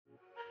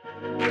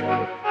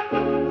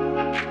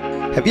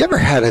Have you ever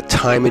had a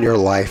time in your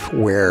life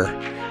where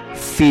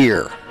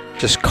fear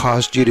just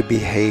caused you to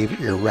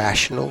behave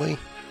irrationally?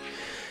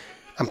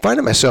 I'm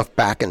finding myself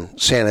back in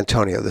San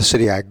Antonio, the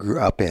city I grew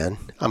up in.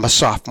 I'm a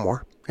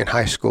sophomore in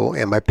high school,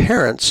 and my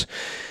parents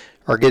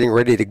are getting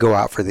ready to go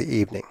out for the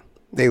evening.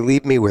 They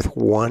leave me with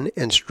one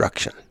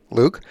instruction.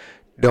 Luke,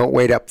 don't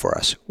wait up for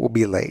us. We'll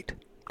be late.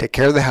 Take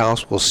care of the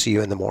house. We'll see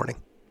you in the morning.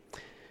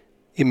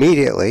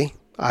 Immediately,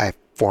 I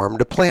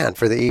formed a plan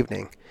for the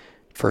evening.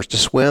 First a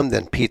swim,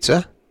 then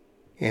pizza,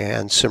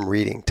 and some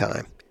reading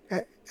time.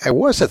 I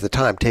was at the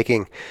time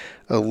taking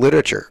a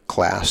literature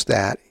class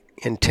that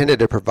intended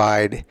to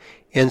provide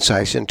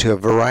insights into a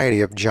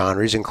variety of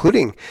genres,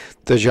 including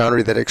the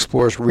genre that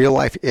explores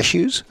real-life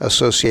issues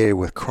associated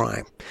with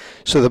crime.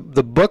 So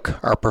the book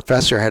our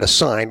professor had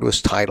assigned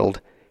was titled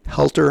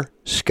Helter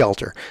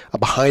Skelter, a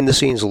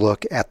behind-the-scenes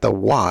look at the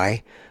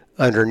why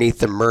underneath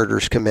the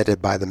murders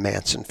committed by the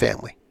Manson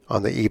family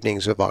on the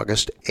evenings of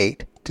August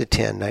 8 to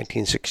 10,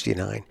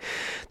 1969.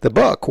 The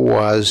book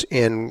was,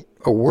 in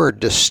a word,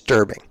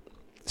 disturbing.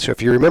 So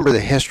if you remember the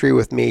history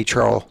with me,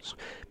 Charles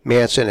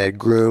Manson had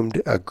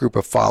groomed a group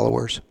of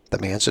followers, the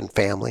Manson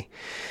family,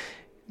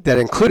 that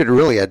included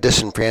really a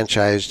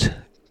disenfranchised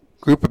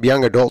group of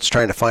young adults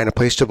trying to find a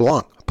place to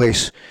belong, a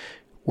place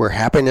where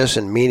happiness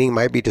and meaning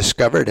might be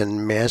discovered,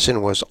 and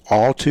Manson was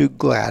all too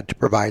glad to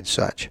provide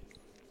such.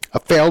 A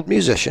failed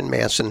musician,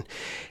 Manson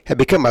had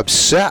become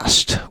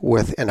obsessed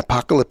with an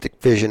apocalyptic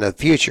vision of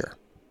the future.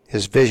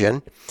 His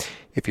vision,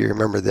 if you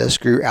remember this,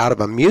 grew out of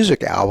a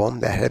music album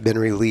that had been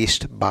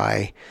released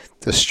by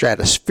the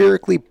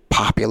stratospherically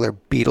popular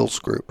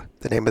Beatles group.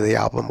 The name of the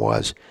album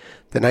was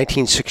the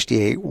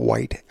 1968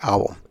 White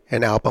Album,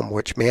 an album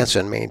which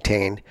Manson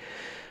maintained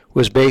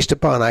was based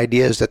upon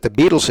ideas that the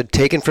Beatles had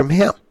taken from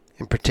him.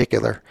 In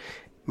particular,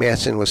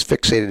 Manson was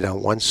fixated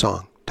on one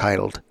song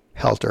titled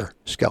Helter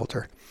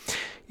Skelter.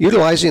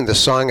 Utilizing the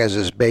song as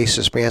his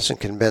basis, Manson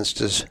convinced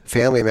his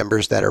family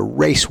members that a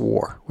race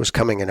war was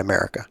coming in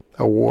America,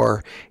 a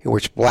war in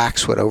which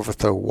blacks would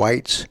overthrow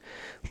whites,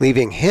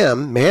 leaving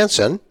him,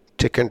 Manson,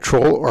 to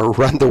control or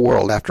run the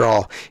world. After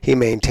all, he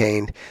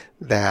maintained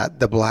that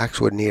the blacks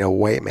would need a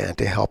white man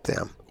to help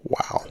them.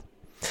 Wow.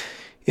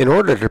 In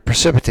order to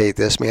precipitate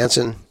this,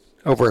 Manson,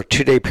 over a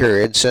 2-day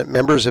period, sent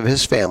members of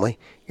his family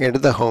into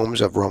the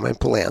homes of Roman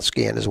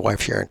Polanski and his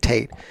wife Sharon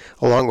Tate,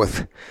 along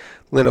with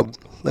Lino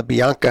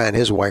LaBianca and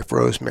his wife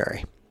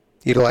Rosemary.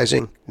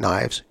 Utilizing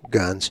knives,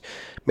 guns,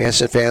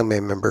 Manson family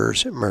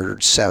members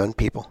murdered 7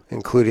 people,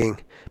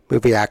 including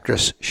movie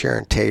actress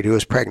Sharon Tate, who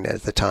was pregnant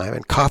at the time,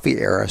 and coffee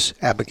heiress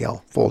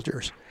Abigail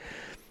Folgers.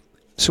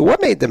 So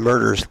what made the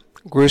murders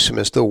gruesome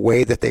is the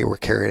way that they were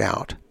carried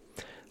out.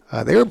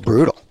 They were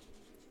brutal.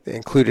 They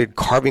included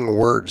carving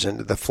words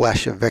into the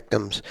flesh of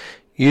victims,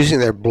 using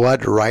their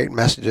blood to write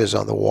messages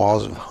on the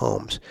walls of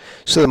homes.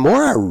 So the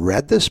more I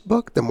read this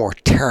book, the more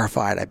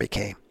terrified I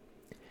became.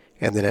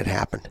 And then it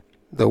happened.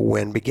 The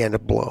wind began to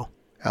blow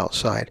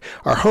outside.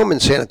 Our home in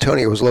San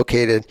Antonio was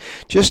located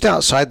just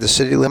outside the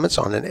city limits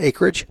on an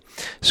acreage.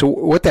 So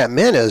what that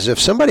meant is if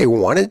somebody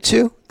wanted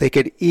to, they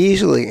could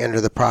easily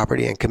enter the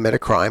property and commit a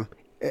crime,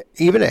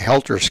 even a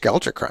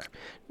helter-skelter crime.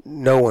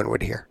 No one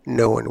would hear.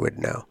 No one would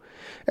know.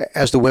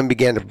 As the wind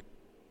began to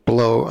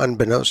blow,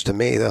 unbeknownst to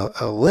me,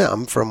 a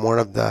limb from one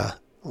of the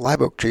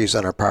live oak trees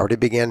on our property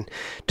began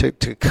to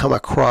come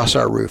across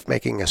our roof,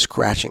 making a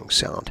scratching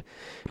sound.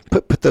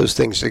 Put those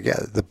things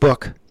together. The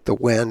book, the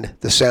wind,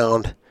 the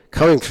sound,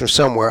 coming from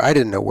somewhere I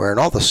didn't know where, and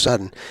all of a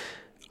sudden,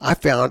 I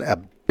found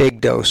a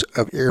big dose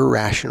of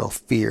irrational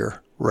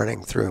fear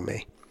running through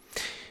me.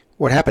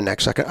 What happened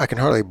next, I can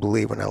hardly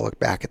believe when I look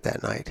back at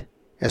that night.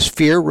 As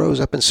fear rose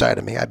up inside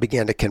of me, I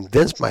began to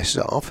convince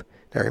myself,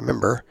 now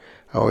remember,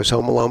 I was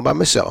home alone by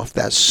myself,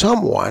 that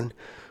someone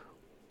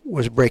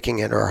was breaking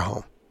into our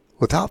home.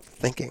 Without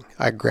thinking,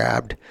 I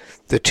grabbed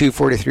the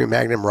 .243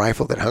 Magnum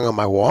rifle that hung on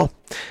my wall.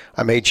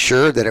 I made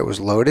sure that it was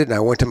loaded, and I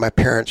went to my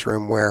parents'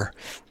 room where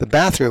the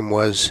bathroom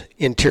was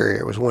interior.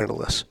 It was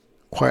windowless.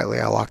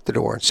 Quietly, I locked the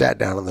door and sat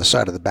down on the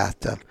side of the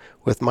bathtub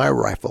with my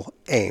rifle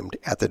aimed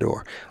at the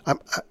door.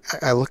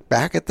 I look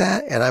back at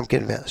that, and I'm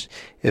convinced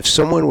if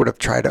someone would have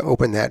tried to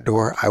open that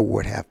door, I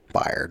would have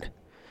fired.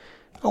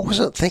 I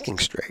wasn't thinking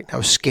straight. I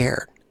was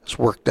scared. I was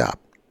worked up.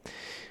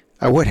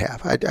 I would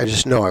have. I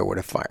just know I would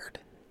have fired.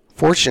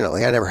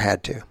 Fortunately, I never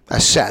had to. I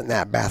sat in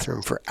that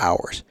bathroom for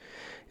hours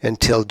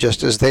until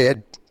just as they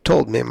had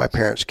told me, my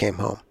parents came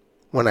home.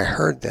 When I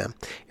heard them,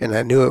 and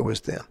I knew it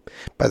was them,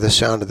 by the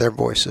sound of their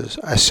voices,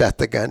 I set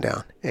the gun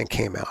down and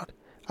came out.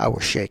 I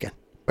was shaken,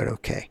 but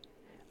okay.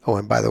 Oh,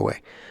 and by the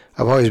way,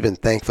 I've always been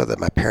thankful that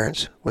my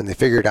parents, when they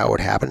figured out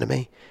what happened to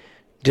me,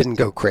 didn't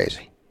go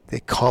crazy.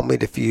 They calmly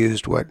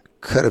diffused what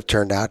could have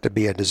turned out to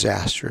be a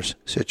disastrous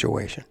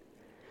situation.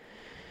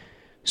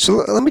 So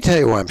let me tell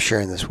you why I'm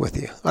sharing this with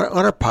you. On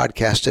our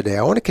podcast today,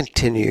 I want to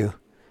continue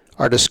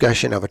our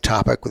discussion of a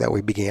topic that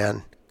we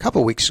began a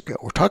couple weeks ago.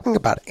 We're talking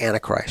about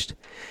Antichrist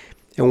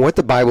and what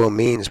the Bible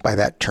means by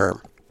that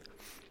term.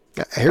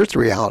 Now, here's the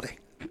reality.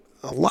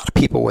 A lot of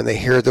people, when they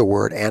hear the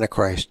word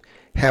Antichrist,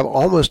 have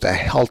almost a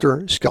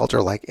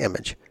helter-skelter-like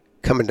image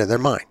come into their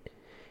mind.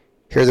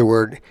 Hear the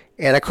word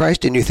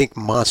Antichrist and you think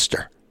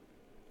monster.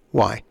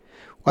 Why?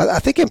 Well, I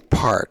think in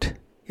part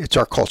it's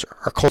our culture.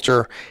 Our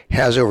culture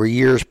has over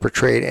years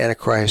portrayed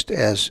Antichrist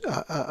as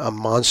a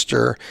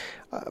monster,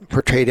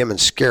 portrayed him in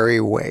scary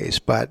ways.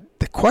 But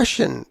the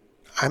question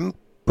I'm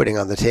putting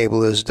on the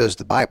table is, does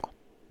the Bible?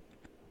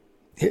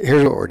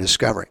 Here's what we're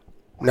discovering.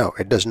 No,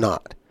 it does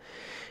not.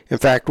 In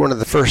fact, one of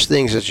the first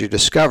things that you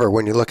discover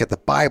when you look at the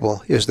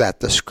Bible is that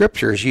the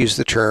scriptures use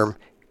the term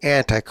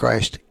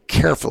Antichrist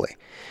carefully.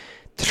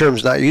 The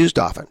term's not used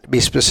often. To be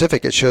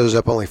specific, it shows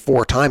up only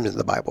 4 times in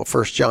the Bible.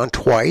 1 John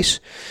twice,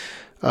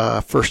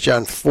 1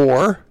 John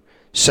 4,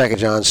 2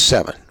 John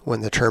 7.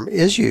 When the term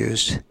is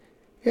used,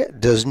 it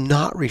does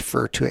not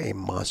refer to a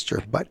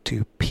monster, but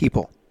to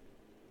people.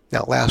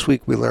 Now, last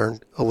week we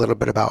learned a little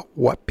bit about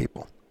what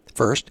people.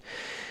 First,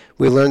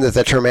 we learned that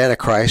the term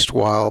Antichrist,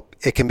 while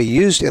it can be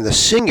used in the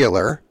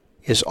singular,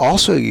 is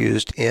also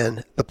used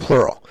in the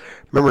plural.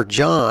 Remember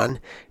John,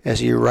 as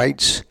he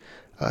writes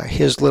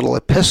his little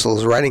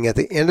epistles, writing at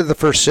the end of the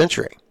first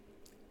century,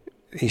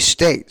 he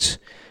states,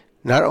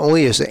 not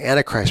only is the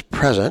Antichrist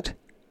present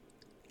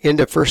in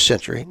the first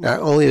century, not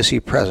only is he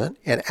present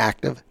and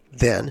active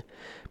then,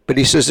 but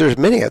he says there's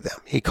many of them.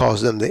 He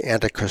calls them the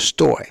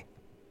Antichristoi,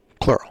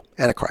 plural,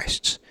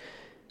 Antichrists.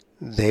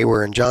 They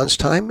were in John's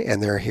time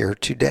and they're here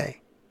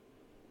today.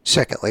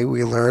 Secondly,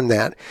 we learn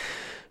that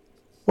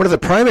one of the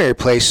primary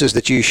places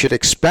that you should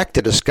expect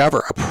to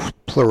discover a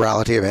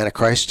plurality of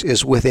Antichrists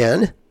is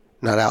within,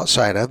 not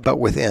outside of, but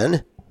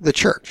within the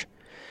church.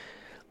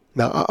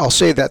 Now, I'll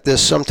say that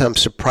this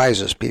sometimes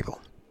surprises people.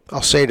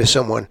 I'll say to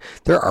someone,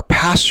 there are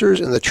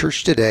pastors in the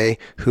church today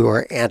who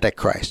are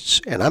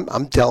Antichrists. And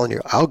I'm telling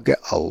you, I'll get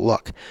a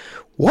look.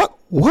 What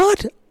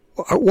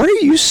are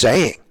you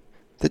saying?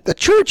 That the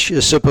church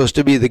is supposed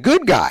to be the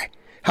good guy.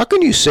 How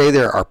can you say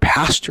there are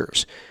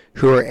pastors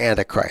who are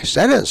Antichrists?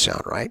 That doesn't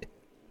sound right.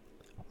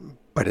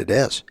 But it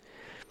is.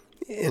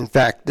 In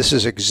fact, this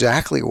is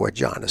exactly what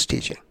John is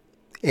teaching.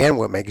 And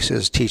what makes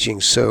his teaching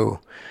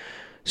so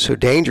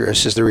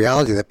dangerous is the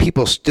reality that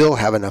people still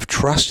have enough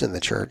trust in the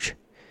church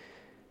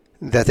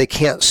that they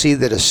can't see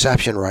the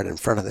deception right in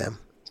front of them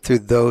through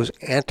those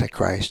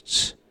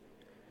antichrists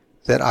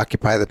that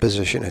occupy the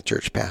position of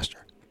church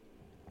pastor.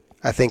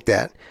 I think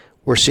that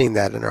we're seeing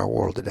that in our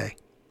world today.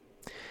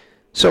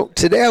 So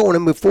today I want to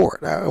move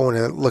forward. I want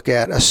to look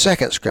at a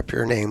second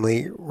scripture,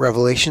 namely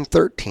Revelation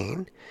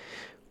 13,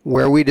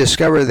 where we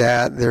discover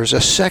that there's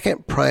a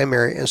second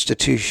primary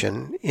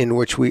institution in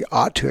which we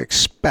ought to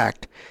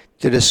expect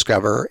to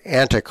discover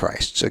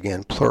antichrists,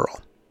 again,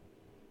 plural.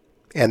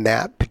 And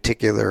that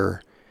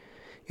particular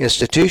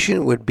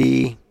institution would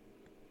be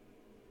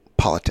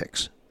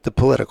politics, the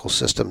political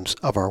systems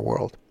of our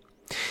world.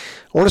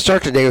 I want to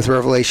start today with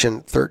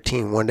Revelation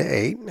 13, 1 to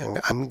 8.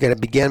 I'm going to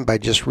begin by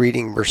just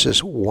reading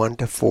verses 1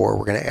 to 4.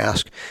 We're going to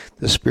ask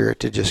the Spirit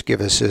to just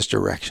give us His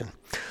direction.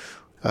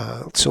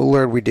 So,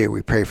 Lord,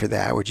 we pray for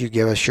that. Would you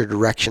give us your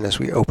direction as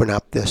we open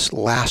up this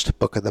last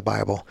book of the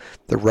Bible,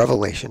 the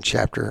Revelation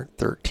chapter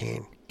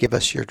 13. Give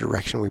us your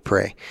direction, we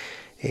pray.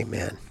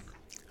 Amen.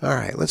 All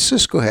right, let's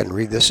just go ahead and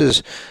read. This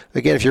is,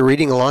 again, if you're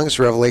reading along, it's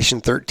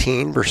Revelation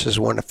 13, verses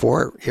 1 to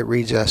 4. It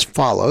reads as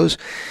follows.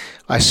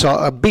 I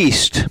saw a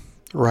beast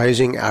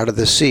rising out of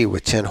the sea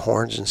with 10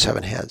 horns and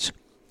 7 heads,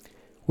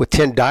 with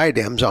 10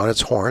 diadems on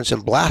its horns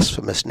and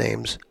blasphemous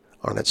names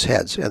on its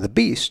heads. And the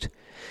beast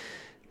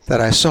that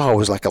I saw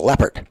was like a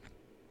leopard.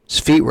 Its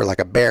feet were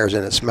like a bear's,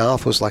 and its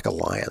mouth was like a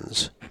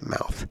lion's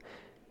mouth.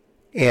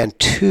 And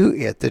to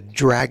it the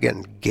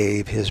dragon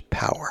gave his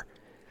power,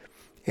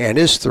 and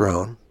his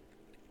throne,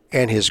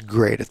 and his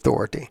great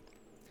authority.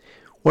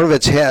 One of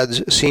its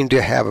heads seemed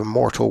to have a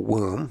mortal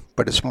womb,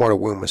 but its mortal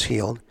womb was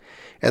healed.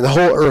 And the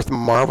whole earth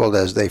marveled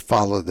as they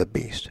followed the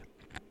beast.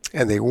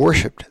 And they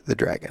worshipped the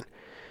dragon,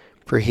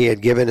 for he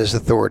had given his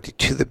authority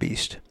to the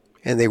beast.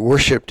 And they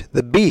worshipped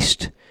the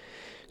beast,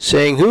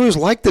 saying, who is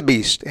like the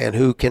beast, and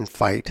who can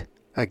fight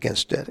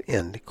against it?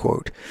 End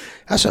quote.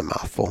 That's a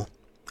mouthful.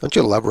 Don't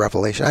you love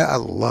Revelation? I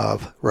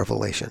love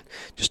Revelation,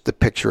 just the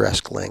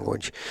picturesque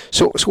language.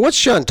 So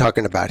what's John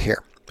talking about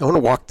here? I want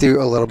to walk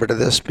through a little bit of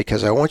this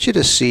because I want you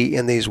to see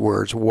in these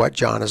words what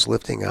John is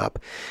lifting up.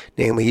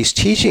 Namely, he's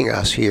teaching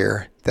us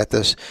here that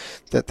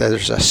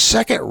there's a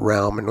second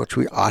realm in which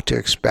we ought to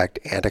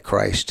expect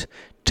Antichrist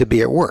to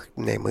be at work,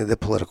 namely the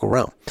political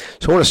realm.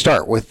 So I want to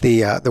start with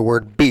the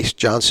word beast.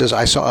 John says,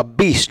 I saw a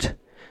beast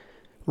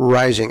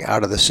rising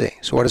out of the sea.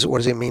 So what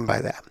does he mean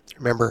by that?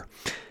 Remember,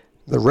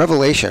 the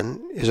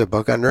Revelation is a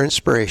book under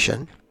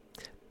inspiration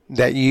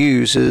that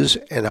uses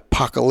an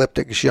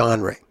apocalyptic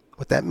genre.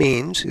 What that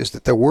means is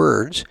that the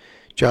words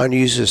John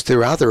uses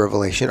throughout the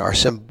Revelation are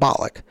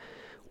symbolic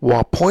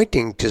while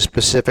pointing to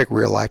specific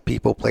real-life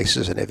people,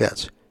 places, and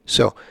events.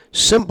 So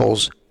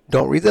symbols,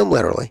 don't read them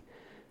literally,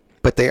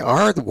 but they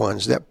are the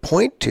ones that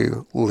point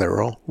to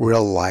literal,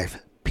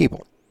 real-life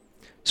people.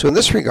 So in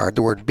this regard,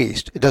 the word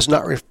beast, it does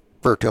not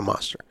refer to a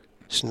monster.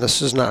 So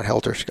this is not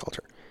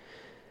helter-skelter,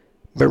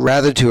 but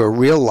rather to a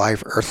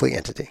real-life earthly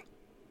entity.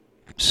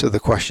 So the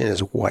question is,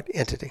 what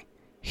entity?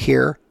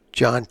 Here,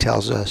 John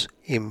tells us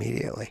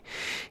immediately.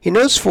 He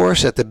notes for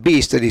us that the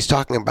beast that he's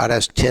talking about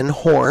has 10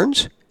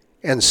 horns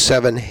and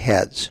 7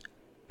 heads.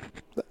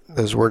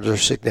 Those words are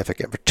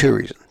significant for 2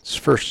 reasons.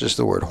 First is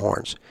the word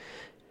horns.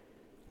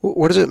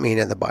 What does it mean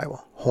in the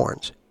Bible?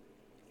 Horns.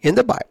 In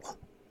the Bible,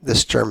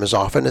 this term is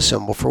often a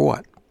symbol for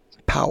what?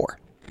 Power.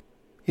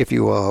 If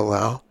you will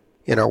allow,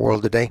 in our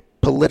world today,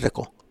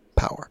 political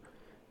power.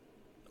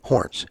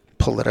 Horns.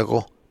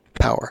 Political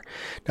power.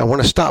 Now I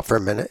want to stop for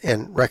a minute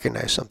and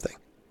recognize something.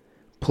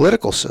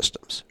 Political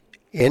systems,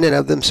 in and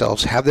of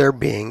themselves, have their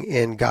being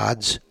in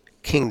God's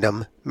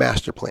kingdom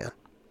master plan.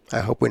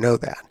 I hope we know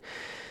that.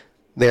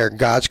 They are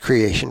God's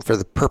creation for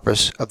the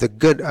purpose of the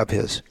good of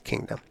his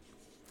kingdom.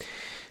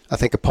 I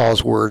think of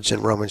Paul's words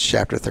in Romans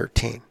chapter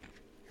 13.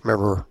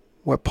 Remember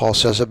what Paul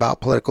says about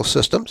political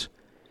systems?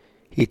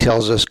 He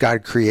tells us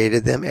God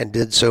created them and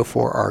did so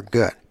for our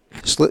good.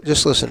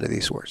 Just listen to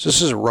these words.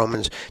 This is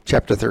Romans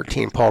chapter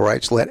 13. Paul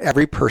writes, "Let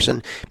every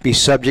person be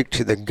subject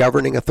to the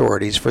governing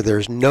authorities, for there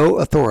is no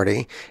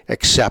authority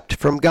except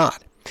from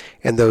God,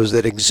 and those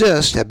that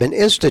exist have been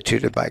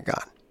instituted by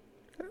God.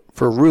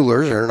 For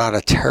rulers are not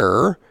a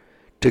terror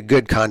to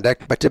good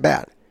conduct, but to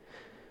bad.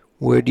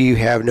 Would you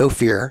have no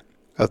fear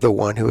of the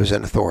one who is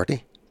in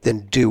authority?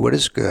 Then do what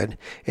is good,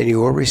 and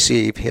you will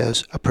receive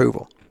his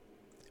approval.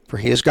 For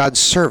he is God's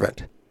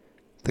servant."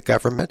 The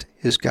government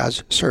is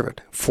God's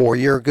servant for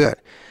your good.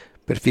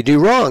 "But if you do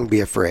wrong,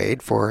 be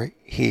afraid, for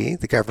he,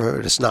 the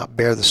government, does not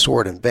bear the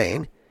sword in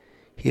vain.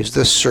 He is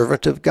the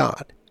servant of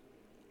God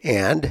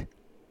and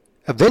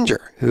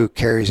avenger who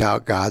carries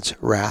out God's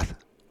wrath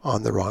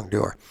on the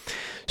wrongdoer."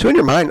 So in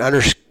your mind,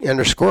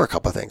 underscore a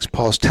couple of things.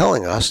 Paul's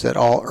telling us that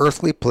all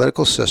earthly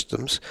political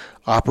systems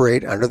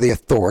operate under the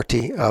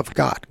authority of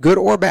God, good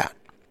or bad.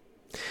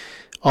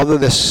 Although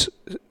this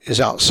is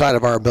outside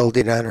of our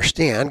ability to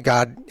understand,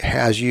 God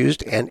has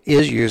used and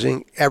is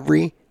using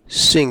every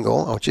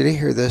single, I want you to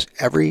hear this,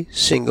 every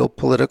single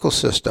political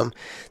system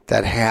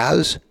that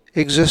has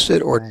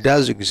existed or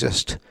does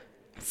exist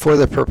for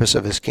the purpose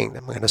of his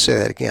kingdom. I'm going to say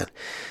that again.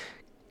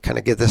 Kind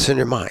of get this in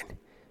your mind.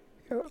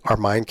 Our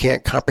mind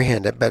can't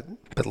comprehend it, but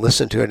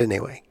listen to it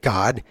anyway.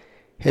 God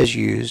has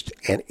used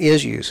and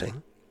is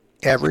using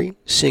every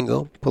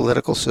single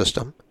political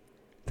system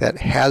that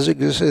has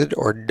existed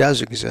or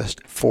does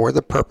exist for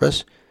the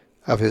purpose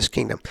of his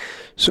kingdom.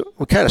 So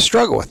we kind of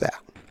struggle with that.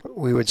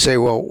 We would say,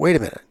 well, wait a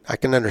minute. I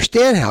can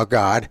understand how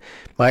God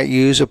might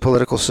use a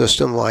political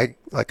system like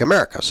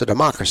America, it's a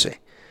democracy.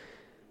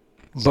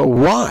 But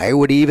why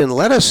would he even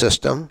let a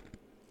system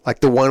like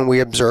the one we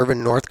observe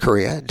in North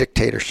Korea,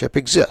 dictatorship,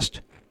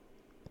 exist?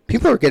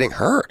 People are getting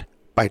hurt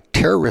by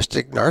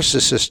terroristic,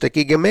 narcissistic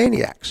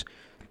egomaniacs.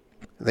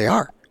 They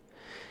are.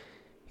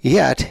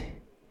 Yet,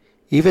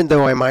 even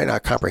though I might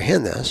not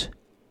comprehend this,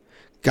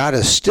 God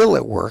is still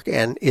at work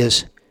and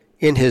is,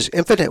 in his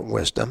infinite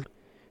wisdom,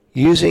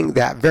 using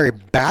that very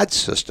bad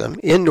system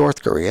in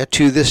North Korea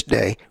to this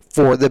day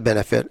for the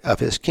benefit of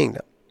his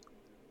kingdom.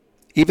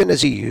 Even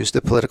as he used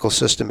the political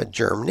system in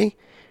Germany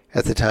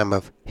at the time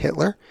of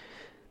Hitler,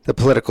 the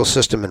political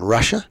system in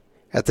Russia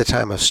at the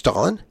time of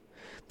Stalin,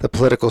 the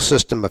political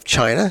system of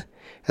China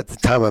at the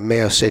time of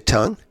Mao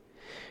Zedong,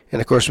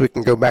 and of course we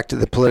can go back to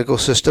the political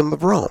system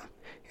of Rome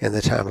in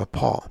the time of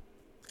Paul.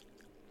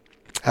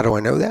 How do I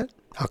know that?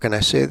 How can I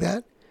say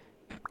that?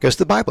 Because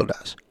the Bible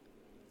does.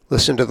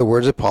 Listen to the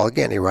words of Paul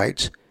again. He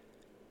writes,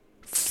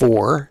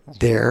 "For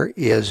there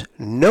is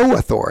no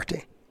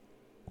authority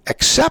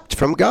except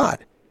from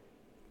God,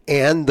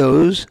 and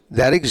those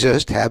that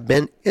exist have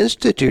been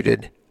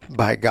instituted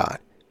by God."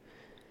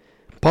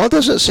 Paul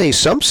doesn't say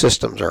some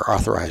systems are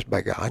authorized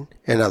by God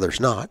and others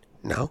not.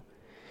 No.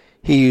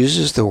 He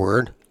uses the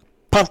word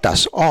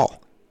pantas,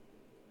 all.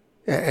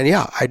 And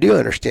yeah, I do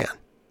understand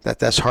that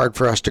that's hard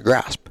for us to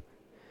grasp.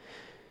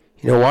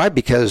 You know why?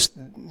 Because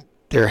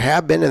there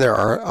have been and there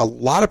are a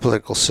lot of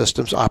political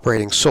systems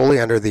operating solely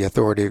under the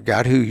authority of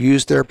God who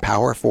use their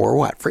power for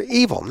what? For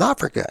evil, not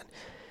for good.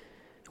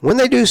 When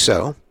they do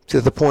so, to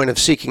the point of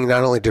seeking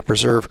not only to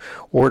preserve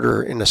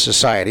order in a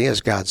society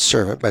as God's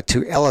servant, but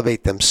to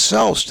elevate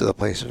themselves to the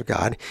place of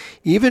God,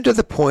 even to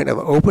the point of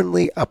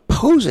openly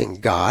opposing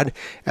God,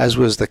 as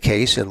was the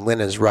case in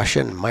Lenin's Russia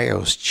and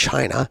Mao's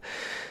China,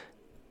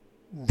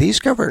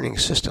 these governing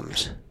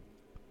systems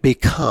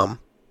become,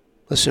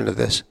 listen to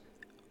this,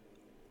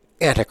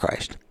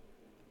 Antichrist.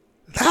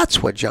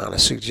 That's what John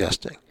is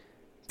suggesting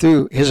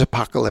through his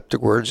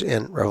apocalyptic words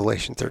in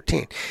Revelation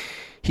 13.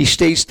 He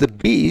states the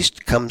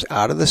beast comes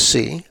out of the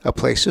sea, a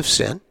place of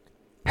sin,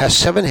 has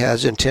 7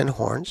 heads and 10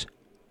 horns,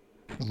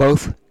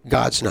 both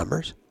God's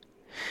numbers.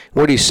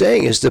 What he's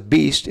saying is the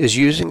beast is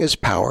using his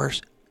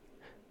powers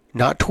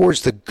not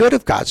towards the good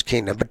of God's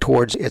kingdom, but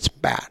towards its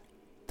bad.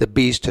 The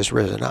beast has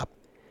risen up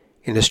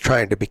and is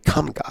trying to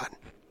become God.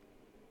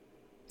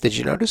 Did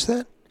you notice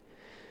that?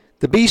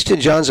 The beast in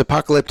John's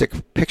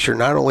apocalyptic picture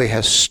not only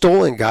has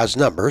stolen God's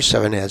numbers,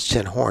 7 heads,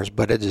 10 horns,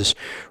 but it is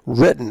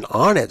written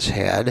on its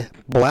head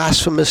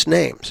blasphemous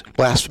names.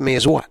 Blasphemy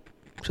is what?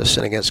 It's a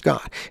sin against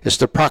God. It's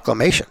the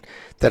proclamation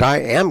that I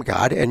am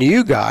God, and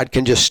you, God,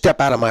 can just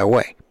step out of my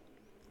way.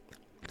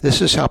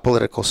 This is how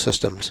political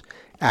systems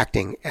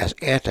acting as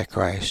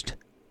Antichrist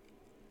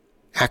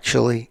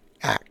actually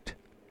act.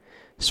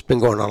 It's been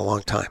going on a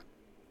long time.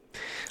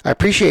 I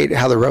appreciate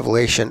how the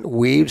Revelation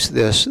weaves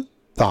this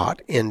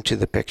thought into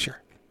the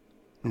picture.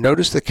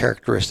 Notice the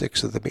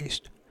characteristics of the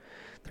beast.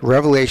 The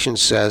Revelation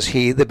says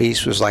he, the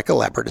beast, was like a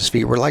leopard, his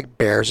feet were like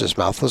bears, his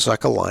mouth was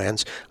like a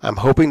lion's. I'm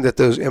hoping that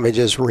those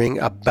images ring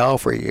a bell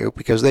for you,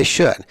 because they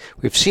should.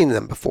 We've seen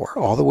them before,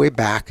 all the way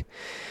back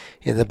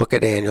in the book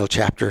of Daniel,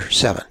 chapter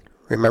 7.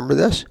 Remember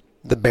this?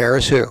 The bear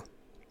is who?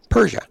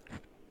 Persia.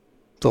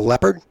 The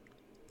leopard?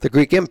 The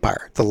Greek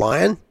Empire. The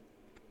lion?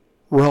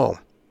 Rome.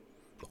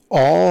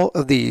 All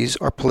of these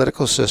are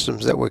political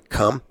systems that would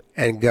come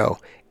and go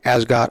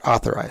as God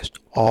authorized,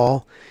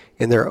 all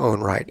in their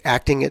own right,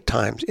 acting at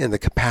times in the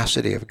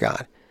capacity of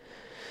God.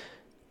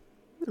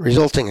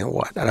 Resulting in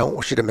what? I don't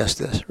want you to miss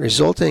this.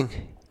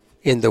 Resulting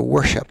in the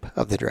worship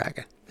of the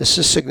dragon. This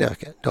is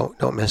significant.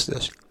 Don't miss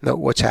this. Note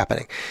what's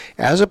happening.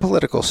 As a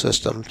political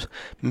system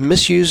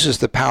misuses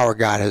the power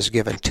God has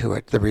given to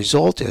it, the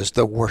result is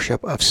the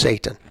worship of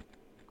Satan.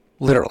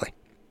 Literally.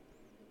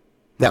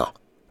 Now,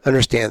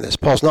 understand this.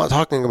 Paul's not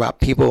talking about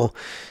people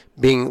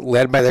being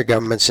led by their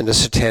governments into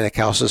satanic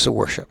houses of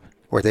worship,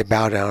 where they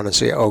bow down and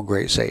say, oh,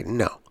 great Satan.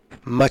 No,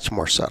 much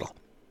more subtle.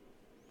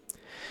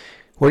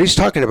 What he's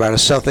talking about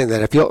is something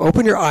that if you'll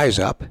open your eyes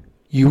up,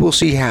 you will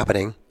see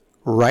happening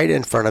right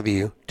in front of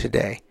you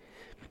today.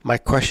 My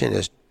question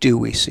is, do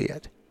we see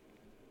it?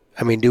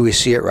 I mean, do we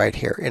see it right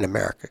here in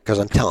America? Because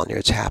I'm telling you,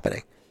 it's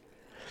happening.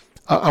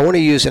 I want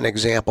to use an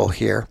example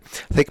here.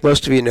 I think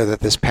most of you know that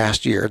this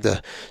past year,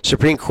 the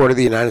Supreme Court of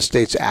the United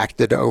States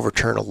acted to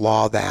overturn a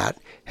law that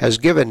has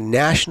given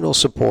national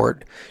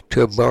support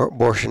to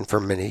abortion for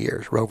many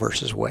years, Roe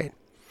versus Wade.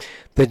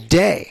 The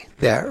day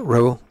that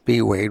Roe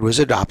v. Wade was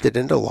adopted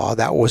into law,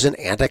 that was an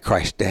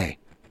Antichrist day.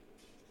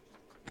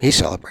 He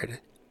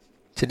celebrated.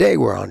 Today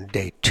we're on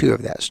day 2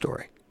 of that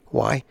story.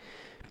 Why?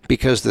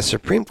 Because the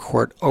Supreme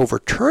Court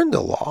overturned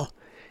the law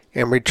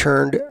and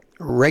returned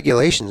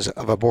regulations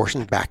of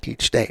abortion back to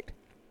each state.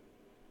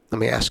 Let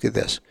me ask you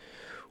this.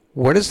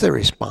 What has the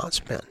response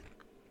been?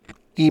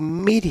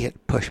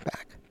 Immediate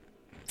pushback.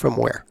 From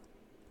where?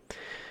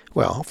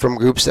 Well, from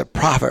groups that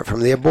profit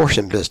from the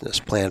abortion business,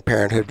 Planned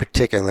Parenthood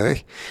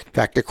particularly. In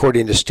fact,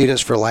 according to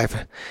Students for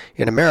Life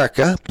in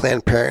America,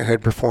 Planned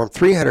Parenthood performed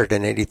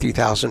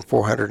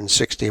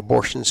 383,460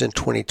 abortions in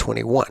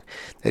 2021.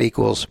 That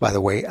equals, by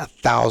the way,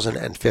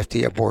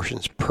 1,050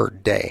 abortions per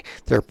day.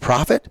 Their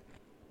profit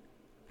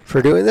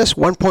for doing this,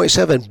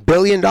 $1.7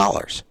 billion.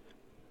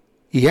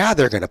 Yeah,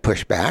 they're going to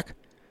push back.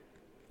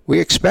 We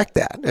expect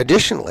that.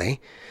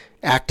 Additionally,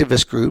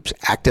 activist groups,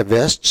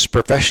 activists,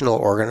 professional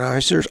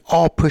organizers,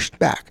 all pushed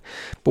back.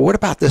 But what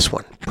about this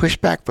one?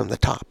 Pushback from the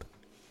top,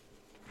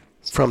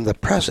 from the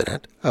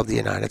President of the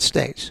United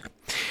States.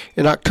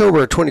 In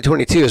October of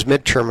 2022, as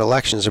midterm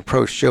elections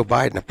approached, Joe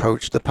Biden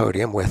approached the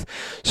podium with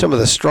some of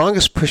the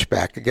strongest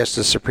pushback against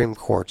the Supreme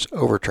Court's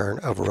overturn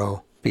of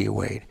Roe v.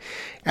 Wade.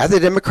 At the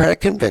Democratic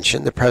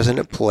convention, the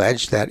president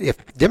pledged that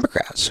if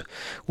Democrats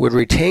would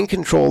retain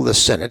control of the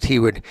Senate, he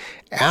would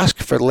ask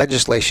for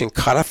legislation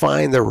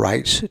codifying the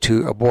rights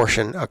to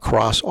abortion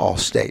across all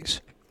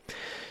states.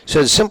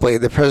 Said simply,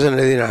 the President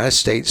of the United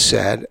States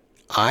said,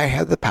 I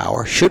have the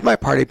power, should my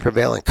party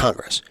prevail in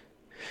Congress,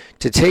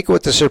 to take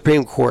what the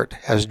Supreme Court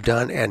has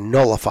done and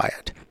nullify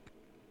it.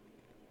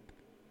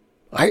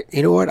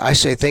 You know what? I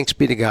say thanks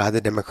be to God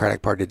the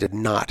Democratic Party did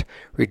not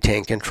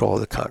retain control of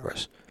the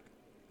Congress.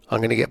 I'm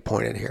going to get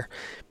pointed here.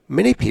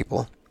 Many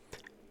people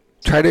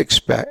try to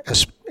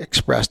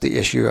express the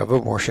issue of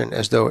abortion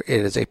as though it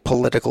is a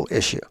political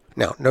issue.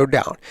 Now, no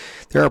doubt,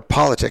 there are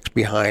politics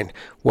behind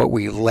what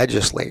we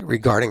legislate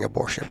regarding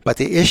abortion, but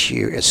the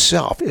issue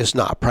itself is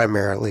not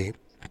primarily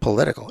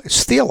political.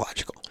 It's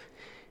theological.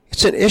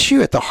 It's an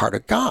issue at the heart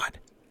of God.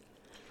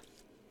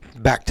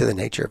 Back to the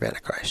nature of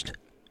Antichrist.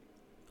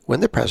 When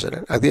the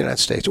President of the United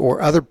States,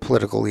 or other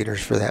political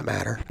leaders for that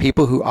matter,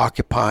 people who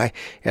occupy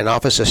an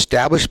office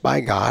established by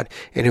God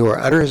and who are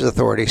under his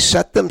authority,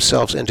 set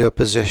themselves into a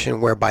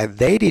position whereby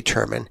they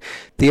determine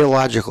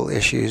theological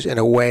issues in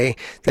a way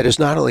that is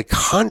not only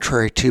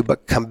contrary to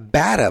but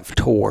combative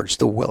towards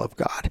the will of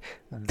God,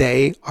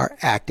 they are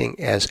acting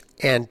as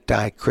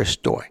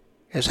anti-Christoi,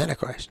 as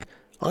Antichrist.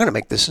 I'm going to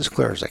make this as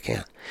clear as I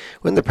can.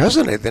 When the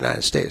President of the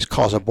United States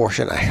calls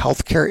abortion a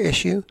health care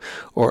issue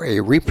or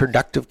a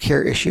reproductive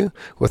care issue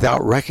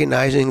without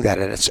recognizing that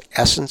at its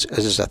essence it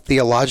is a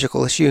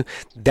theological issue,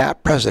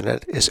 that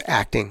President is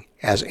acting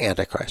as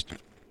Antichrist.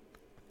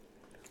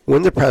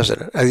 When the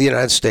President of the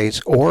United States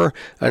or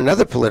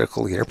another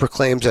political leader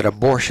proclaims that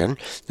abortion,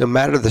 no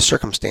matter the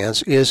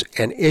circumstance, is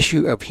an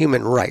issue of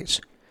human rights,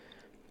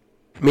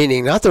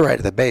 meaning not the right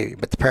of the baby,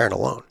 but the parent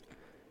alone,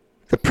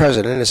 the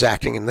President is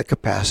acting in the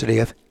capacity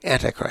of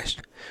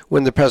Antichrist.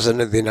 When the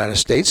President of the United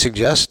States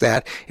suggests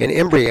that an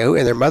embryo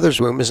in their mother's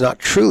womb is not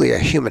truly a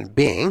human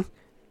being,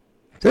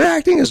 they're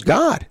acting as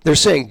God. They're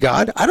saying,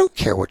 God, I don't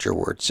care what your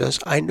word says.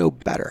 I know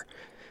better.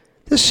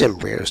 This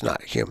embryo is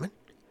not human.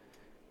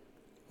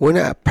 When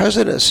a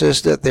president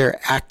says that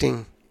they're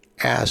acting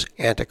as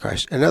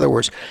Antichrist, in other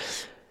words,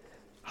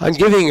 I'm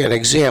giving an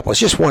example. It's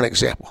just one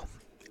example.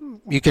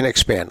 You can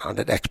expand on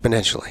it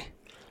exponentially.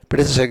 But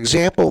it's an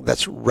example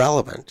that's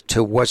relevant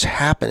to what's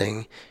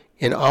happening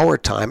in our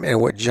time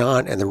and what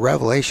John and the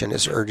Revelation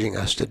is urging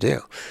us to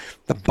do.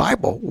 The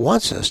Bible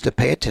wants us to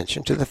pay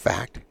attention to the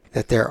fact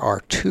that there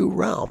are two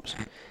realms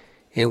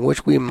in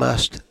which we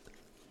must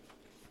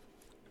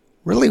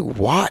really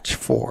watch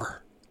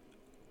for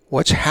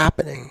what's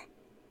happening,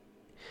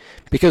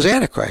 because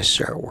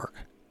Antichrists are at work.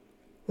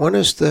 One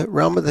is the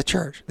realm of the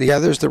church. The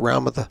other is the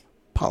realm of the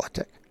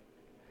politic.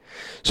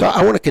 So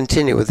I want to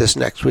continue with this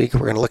next week.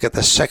 We're going to look at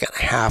the second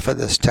half of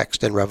this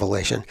text in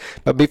Revelation.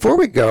 But before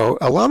we go,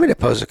 allow me to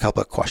pose a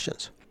couple of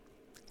questions.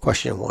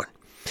 Question one.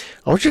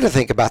 I want you to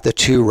think about the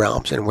two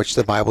realms in which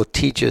the Bible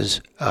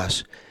teaches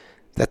us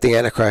that the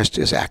Antichrist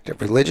is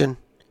active: religion,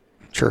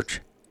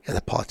 church, and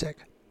the politic.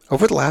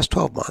 Over the last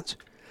 12 months,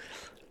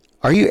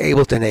 are you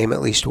able to name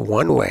at least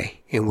one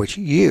way in which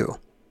you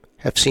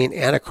have seen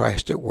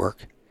Antichrist at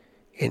work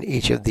in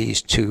each of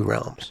these two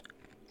realms: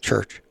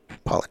 church,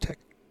 politic?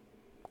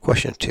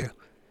 Question two.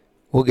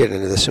 We'll get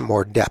into this in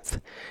more depth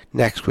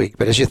next week,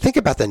 but as you think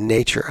about the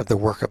nature of the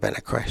work of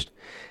Antichrist,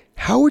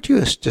 how would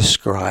you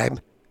describe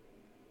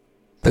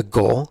the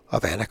goal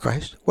of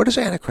Antichrist? What is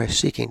Antichrist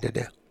seeking to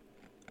do?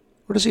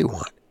 What does he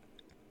want?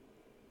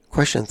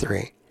 Question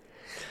three.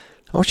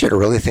 I want you to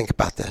really think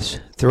about this.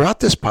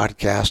 Throughout this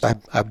podcast,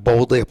 I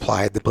boldly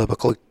applied the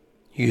biblical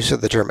use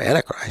of the term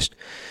Antichrist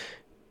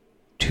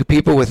to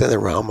people within the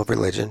realm of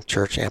religion,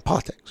 church, and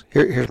politics.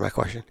 Here's my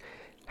question.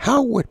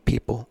 How would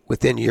people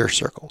within your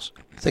circles,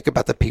 think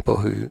about the people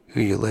who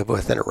you live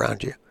with and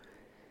around you,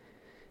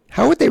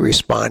 how would they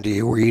respond to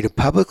you were you to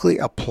publicly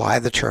apply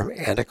the term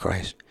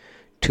Antichrist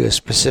to a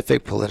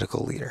specific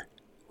political leader?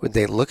 Would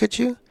they look at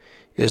you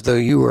as though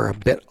you were a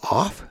bit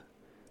off?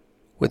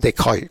 Would they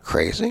call you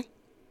crazy?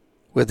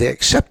 Would they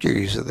accept your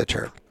use of the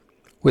term?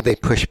 Would they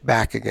push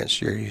back against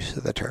your use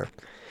of the term?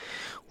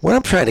 What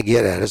I'm trying to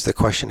get at is the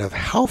question of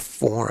how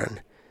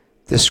foreign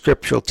this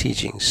scriptural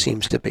teaching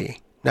seems to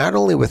be, not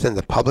only within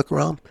the public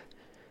realm,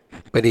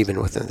 but even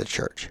within the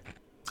church.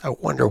 I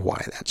wonder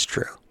why that's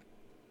true.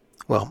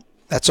 Well,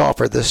 that's all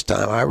for this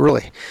time. I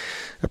really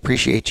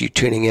appreciate you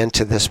tuning in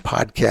to this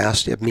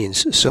podcast. It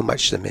means so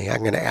much to me.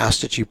 I'm going to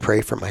ask that you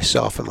pray for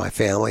myself and my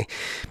family.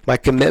 My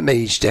commitment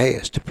each day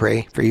is to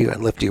pray for you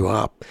and lift you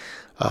up.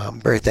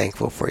 I'm very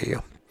thankful for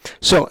you.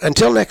 So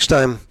until next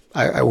time,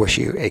 I wish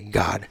you a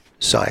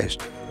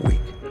God-sized week.